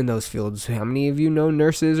working in those fields. How many of you know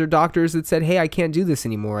nurses or doctors that said, hey, I can't do this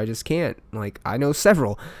anymore. I just can't. Like, I know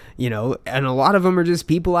several, and a lot of them are just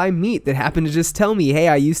people I meet that happen to just tell me, hey,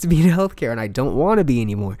 I used to be in healthcare and I don't want to be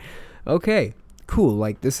anymore. Okay, cool.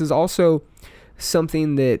 Like, this is also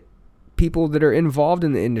something that people that are involved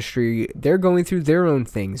in the industry, they're going through their own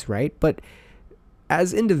things, right? But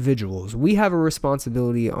as individuals, we have a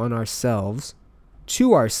responsibility on ourselves, to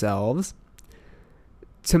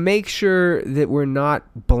make sure that we're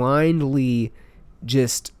not blindly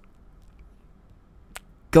just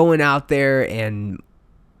going out there and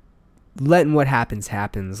letting what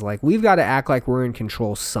happens. Like, we've got to act like we're in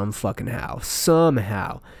control somehow.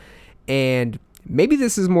 And maybe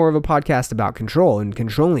this is more of a podcast about control and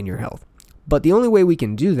controlling your health. But the only way we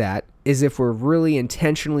can do that is if we're really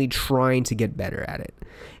intentionally trying to get better at it.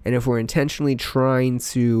 And if we're intentionally trying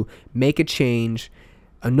to make a change,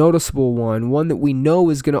 a noticeable one that we know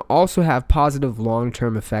is going to also have positive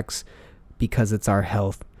long-term effects because it's our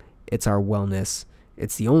health, it's our wellness.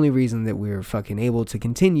 It's the only reason that we're fucking able to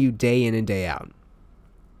continue day in and day out.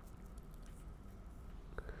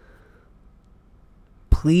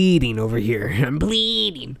 Pleading over here. I'm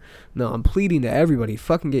pleading. No, I'm pleading to everybody.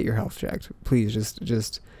 Fucking get your health checked. Please,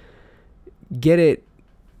 just get it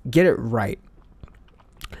right.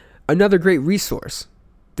 Another great resource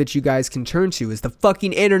that you guys can turn to is the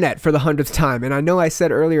fucking internet for the 100th time. And I know I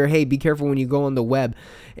said earlier, hey, be careful when you go on the web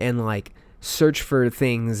and like search for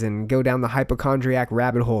things and go down the hypochondriac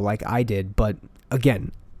rabbit hole like I did. But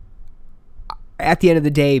again, at the end of the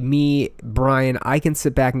day, me, Brian, I can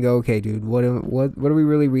sit back and go, okay, dude, what are we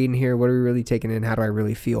really reading here? What are we really taking in? How do I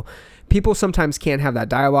really feel? People sometimes can't have that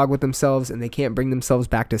dialogue with themselves, and they can't bring themselves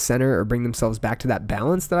back to center or bring themselves back to that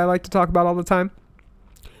balance that I like to talk about all the time.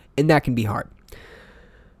 And that can be hard.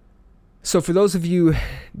 So for those of you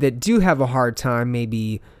that do have a hard time,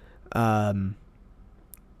 maybe,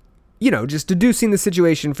 just deducing the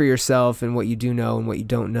situation for yourself and what you do know and what you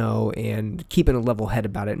don't know and keeping a level head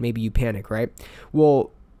about it. Maybe you panic, right?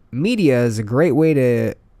 Well, media is a great way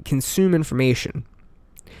to consume information.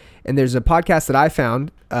 And there's a podcast that I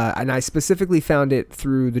found, and I specifically found it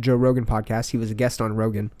through the Joe Rogan podcast. He was a guest on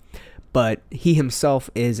Rogan, but he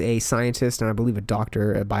himself is a scientist and I believe a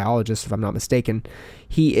doctor, a biologist, if I'm not mistaken.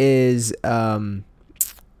 He is, Andrew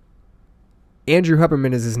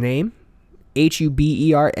Huberman is his name.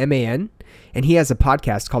 Huberman, and he has a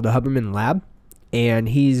podcast called the Huberman Lab, and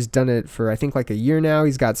he's done it for I think like a year now.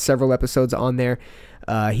 He's got several episodes on there.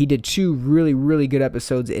 He did 2 really, really good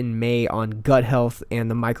episodes in May on gut health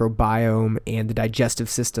and the microbiome and the digestive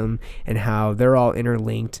system and how they're all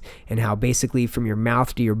interlinked and how basically from your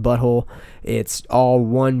mouth to your butthole, it's all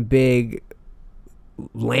one big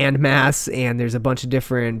landmass, and there's a bunch of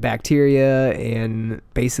different bacteria and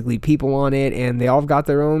basically people on it, and they all got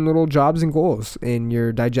their own little jobs and goals in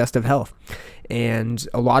your digestive health. And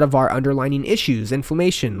a lot of our underlying issues,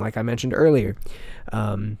 inflammation, like I mentioned earlier,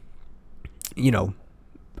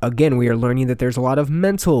 again, we are learning that there's a lot of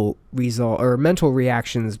mental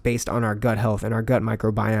reactions based on our gut health and our gut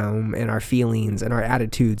microbiome and our feelings and our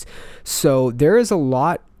attitudes. So there is a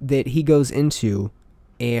lot that he goes into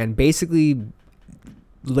and basically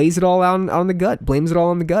lays it all out on the gut, blames it all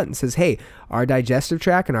on the gut, and says, hey, our digestive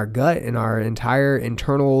tract and our gut and our entire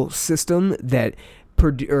internal system that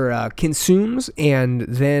consumes and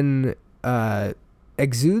then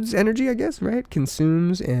exudes energy, I guess, right?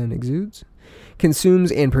 Consumes and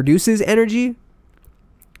produces energy.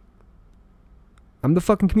 I'm the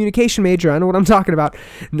fucking communication major. I know what I'm talking about.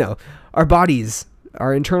 No, our bodies,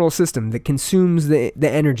 our internal system that consumes the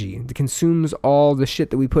energy, that consumes all the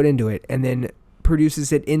shit that we put into it, and then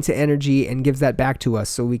produces it into energy and gives that back to us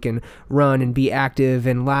so we can run and be active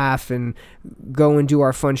and laugh and go and do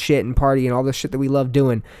our fun shit and party and all the shit that we love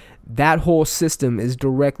doing. That whole system is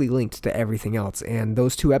directly linked to everything else. And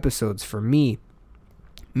those 2 episodes for me,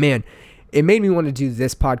 man, it made me want to do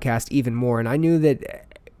this podcast even more. And I knew that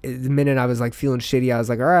the minute I was like feeling shitty, I was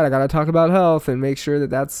like, all right, I got to talk about health and make sure that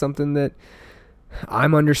that's something that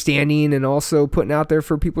I'm understanding and also putting out there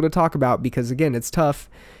for people to talk about, because again, it's tough.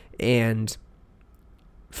 And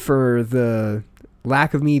for the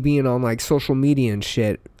lack of me being on like social media and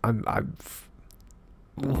shit, I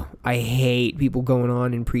hate people going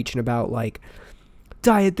on and preaching about like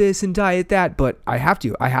diet this and diet that, but I have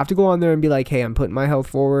to go on there and be like, hey, I'm putting my health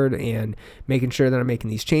forward and making sure that I'm making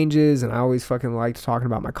these changes. And I always fucking liked talking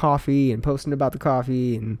about my coffee and posting about the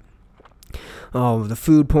coffee and the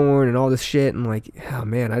food porn and all this shit. And like, oh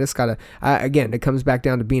man, I just gotta, again, it comes back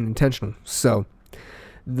down to being intentional. So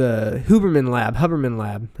the Huberman Lab,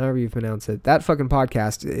 however you pronounce it, that fucking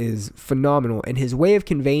podcast is phenomenal. And his way of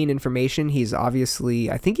conveying information, he's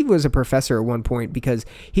obviously, I think he was a professor at one point, because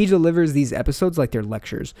he delivers these episodes like they're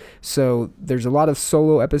lectures. So there's a lot of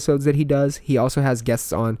solo episodes that he does. He also has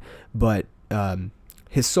guests on, but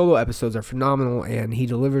his solo episodes are phenomenal, and he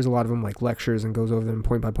delivers a lot of them like lectures and goes over them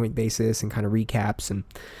point by point basis and kind of recaps, and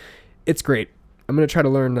it's great. I'm going to try to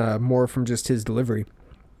learn more from just his delivery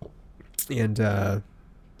and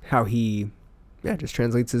how he just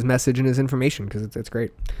translates his message and his information, because it's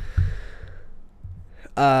great.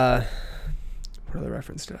 What other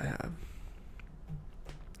reference did I have?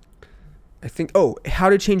 I think, How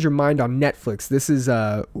to Change Your Mind on Netflix. This is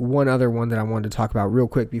one other one that I wanted to talk about real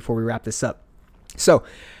quick before we wrap this up. So,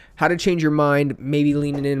 How to Change Your Mind, maybe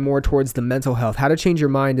leaning in more towards the mental health. How to Change Your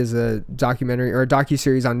Mind is a documentary or a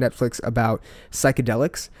docuseries on Netflix about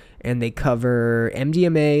psychedelics, and they cover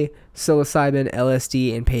MDMA, psilocybin,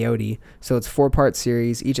 LSD, and peyote. So it's 4-part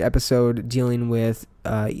series, each episode dealing with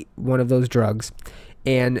one of those drugs.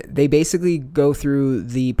 And they basically go through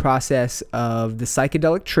the process of the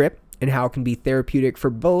psychedelic trip and how it can be therapeutic for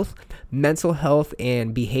both mental health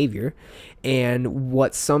and behavior. And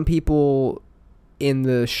what some people in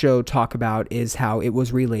the show talk about is how it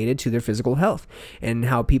was related to their physical health and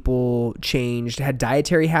how people had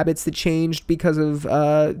dietary habits that changed because of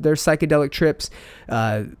their psychedelic trips.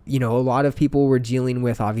 A lot of people were dealing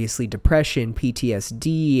with obviously depression,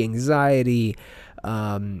 PTSD, anxiety,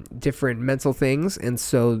 different mental things. And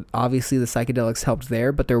so obviously the psychedelics helped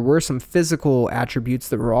there, but there were some physical attributes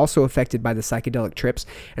that were also affected by the psychedelic trips.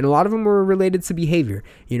 And a lot of them were related to behavior.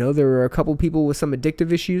 There were a couple people with some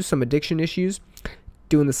addictive issues, some addiction issues.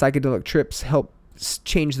 Doing the psychedelic trips helped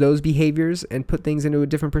change those behaviors and put things into a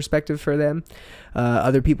different perspective for them.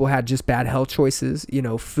 Other people had just bad health choices,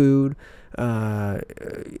 food, again,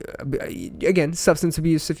 substance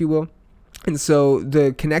abuse, if you will. And so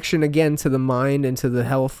the connection again to the mind and to the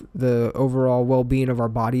health, the overall well-being of our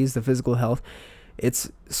bodies, the physical health,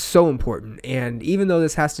 it's so important. And even though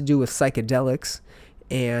this has to do with psychedelics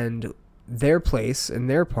and their place and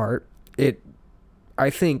their part, it, I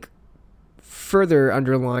think, further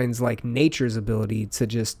underlines like nature's ability to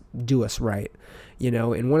just do us right,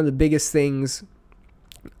 and one of the biggest things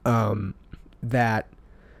that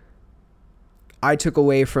I took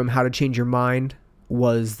away from How to Change Your Mind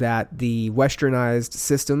was that the westernized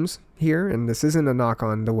systems here, and this isn't a knock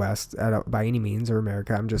on the West by any means, or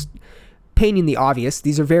America, I'm just painting the obvious.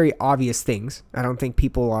 These are very obvious things. I don't think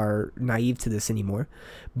people are naive to this anymore,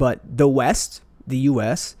 but the West, the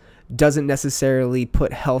US, doesn't necessarily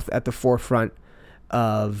put health at the forefront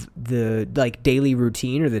of the daily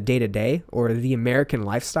routine or the day-to-day or the American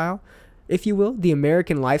lifestyle, if you will. The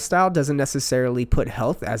American lifestyle doesn't necessarily put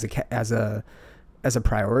health as a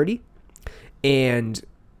priority. And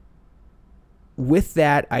with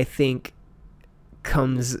that, I think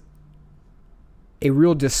comes a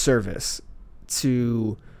real disservice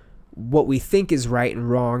to what we think is right and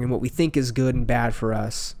wrong and what we think is good and bad for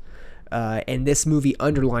us. And this movie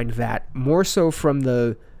underlined that more so from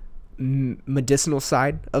the medicinal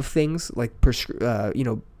side of things, like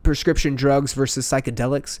prescription drugs versus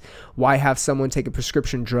psychedelics. Why have someone take a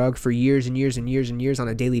prescription drug for years and years and years and years on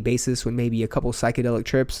a daily basis when maybe a couple psychedelic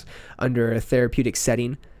trips under a therapeutic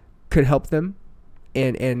setting could help them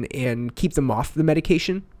and keep them off the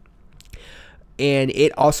medication? And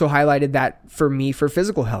it also highlighted that for me, for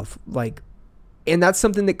physical health, and that's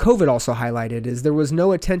something that COVID also highlighted, is there was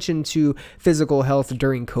no attention to physical health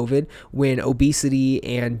during COVID when obesity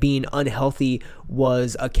and being unhealthy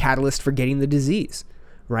was a catalyst for getting the disease,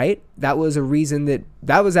 right? That was a reason that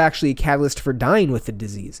was actually a catalyst for dying with the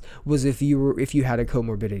disease, was if you had a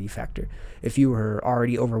comorbidity factor, if you were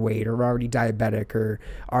already overweight or already diabetic or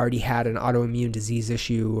already had an autoimmune disease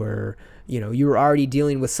issue, or, you were already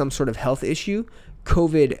dealing with some sort of health issue.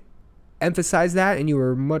 COVID emphasized that, and you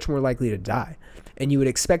were much more likely to die. And you would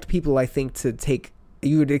expect people, I think,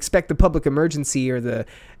 you would expect the public emergency or the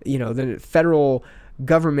federal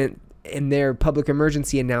government in their public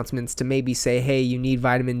emergency announcements to maybe say, hey, you need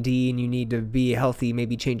vitamin D and you need to be healthy,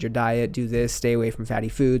 maybe change your diet, do this, stay away from fatty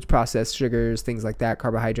foods, processed sugars, things like that,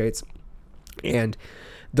 carbohydrates. And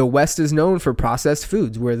the West is known for processed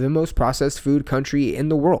foods. We're the most processed food country in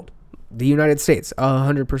the world. The United States,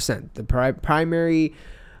 100%. The primary,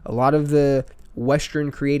 a lot of the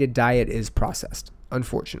Western created diet is processed,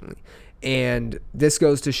 unfortunately. And this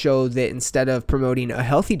goes to show that instead of promoting a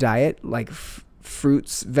healthy diet like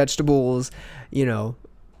fruits, vegetables,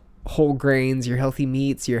 whole grains, your healthy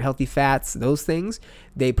meats, your healthy fats, those things,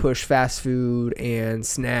 they push fast food and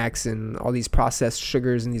snacks and all these processed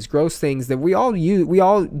sugars and these gross things that we all use. We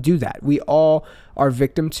all do that. We all are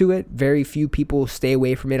victim to it. Very few people stay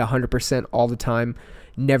away from it 100% all the time,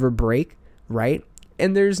 never break, right?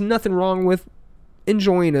 And there's nothing wrong with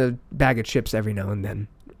enjoying a bag of chips every now and then,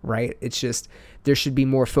 right? It's just there should be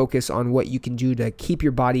more focus on what you can do to keep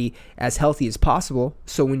your body as healthy as possible.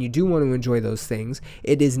 So when you do want to enjoy those things,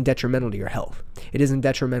 it isn't detrimental to your health. It isn't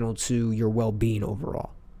detrimental to your well-being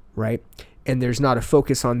overall, right? And there's not a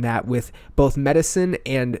focus on that with both medicine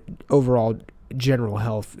and overall general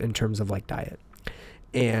health in terms of diet.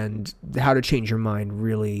 And How to Change Your Mind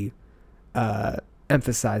really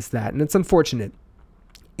emphasized that. And it's unfortunate.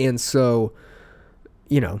 And so,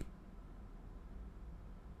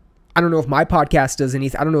 I don't know if my podcast does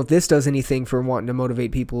anything. I don't know if this does anything for wanting to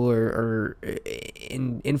motivate people or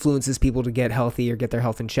influences people to get healthy or get their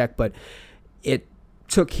health in check. But it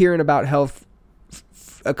took hearing about health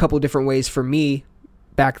a couple different ways for me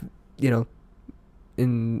back,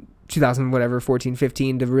 in 14,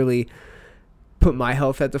 15 to really put my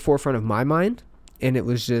health at the forefront of my mind. And it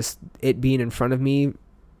was just it being in front of me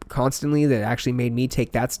constantly that actually made me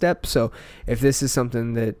take that step. So if this is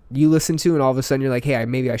something that you listen to and all of a sudden you're like, hey,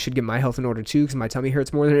 maybe I should get my health in order too because my tummy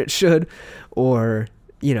hurts more than it should, or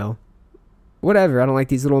whatever, I don't like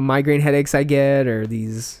these little migraine headaches I get or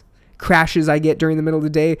these crashes I get during the middle of the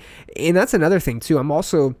day. And that's another thing too. I'm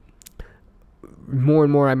also more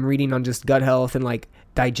and more I'm reading on just gut health and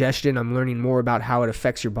digestion. I'm learning more about how it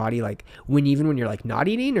affects your body, like even when you're like not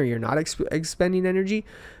eating or you're not expending energy,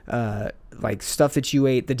 like stuff that you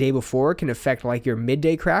ate the day before can affect like your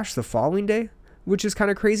midday crash the following day, which is kind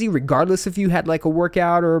of crazy, regardless if you had like a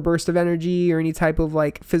workout or a burst of energy or any type of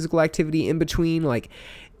like physical activity in between. Like,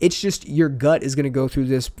 it's just your gut is going to go through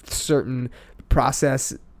this certain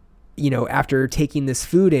process, after taking this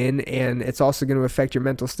food in, and it's also going to affect your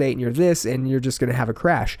mental state, and you're just going to have a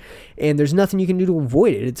crash, and there's nothing you can do to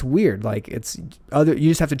avoid it. It's weird. Like, you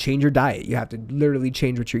just have to change your diet. You have to literally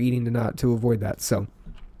change what you're eating to avoid that. So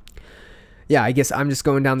yeah, I guess I'm just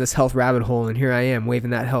going down this health rabbit hole, and here I am waving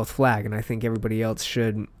that health flag, and I think everybody else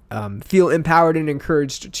should feel empowered and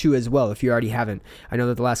encouraged to as well, if you already haven't. I know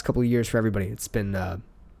that the last couple of years for everybody, it's been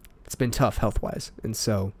tough health-wise, and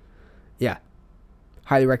so, yeah,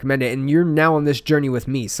 highly recommend it. And you're now on this journey with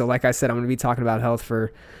me, so like I said, I'm going to be talking about health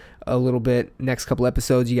for a little bit next couple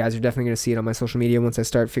episodes. You guys are definitely going to see it on my social media once I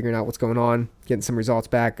start figuring out what's going on, getting some results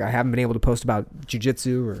back. I haven't been able to post about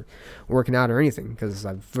jiu-jitsu or working out or anything because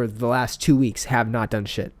for the last 2 weeks have not done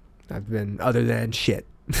shit. I've been other than shit.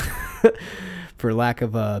 For lack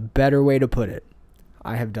of a better way to put it,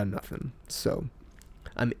 I have done nothing. So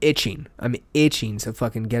I'm itching to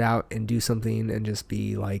fucking get out and do something and just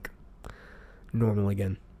be like normal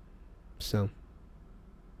again. So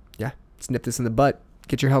yeah, let's nip this in the butt.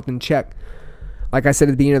 Get your health in check. Like I said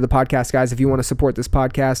at the beginning of the podcast, guys, if you want to support this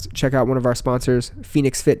podcast, check out one of our sponsors,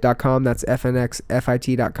 phoenixfit.com. That's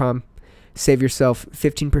fnxfit.com. Save yourself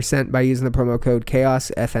 15% by using the promo code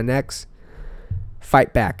chaos FNX.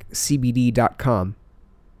 Fightbackcbd.com.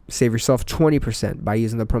 Save yourself 20% by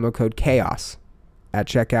using the promo code chaos at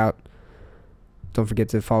checkout. Don't forget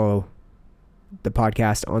to follow the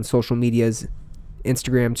podcast on social medias,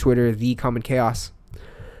 Instagram, Twitter, The Common Chaos.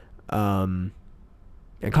 And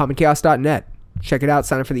commonchaos.net. Check it out.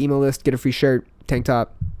 Sign up for the email list. Get a free shirt, tank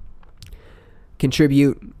top.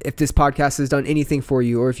 Contribute. If this podcast has done anything for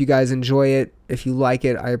you, or if you guys enjoy it, if you like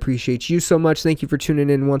it, I appreciate you so much. Thank you for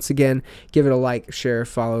tuning in once again. Give it a like, share,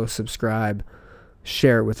 follow, subscribe.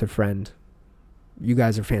 Share it with a friend. You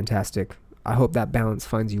guys are fantastic. I hope that balance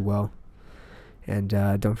finds you well. And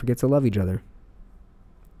don't forget to love each other.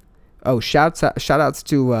 Oh, shout outs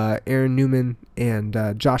to Aaron Newman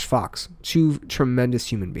and Josh Fox, two tremendous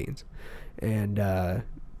human beings. And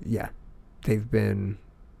yeah, they've been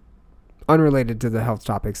unrelated to the health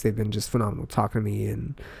topics. They've been just phenomenal talking to me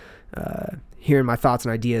and hearing my thoughts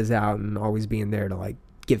and ideas out and always being there to like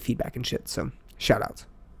give feedback and shit. So shout outs.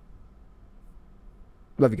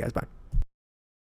 Love you guys. Bye.